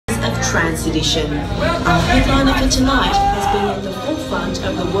Trance edition. Our headliner for tonight has been at the forefront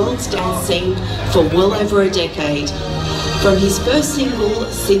of the world's dance scene for well over a decade. From his first single,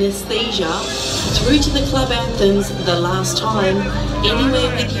 Synesthesia, through to the club anthems The Last Time,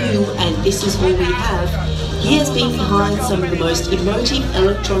 Anywhere With You and This Is All We Have, he has been behind some of the most emotive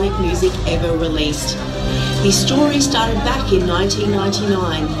electronic music ever released. His story started back in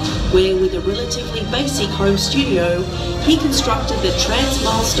 1999, where with a relatively basic home studio, he constructed the trance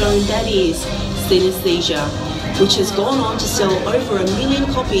milestone that is Synesthesia, which has gone on to sell over 1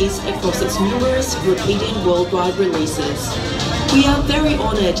 million copies across its numerous repeated worldwide releases. We are very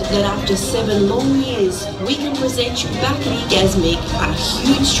honoured that after 7 long years, we can present you back Ear-Gasmic, a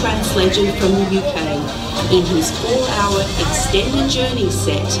huge trance legend from the UK, in his 4-hour extended journey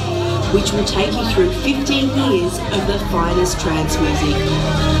set, which will take you through 15 years of the finest trance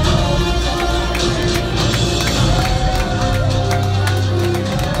music.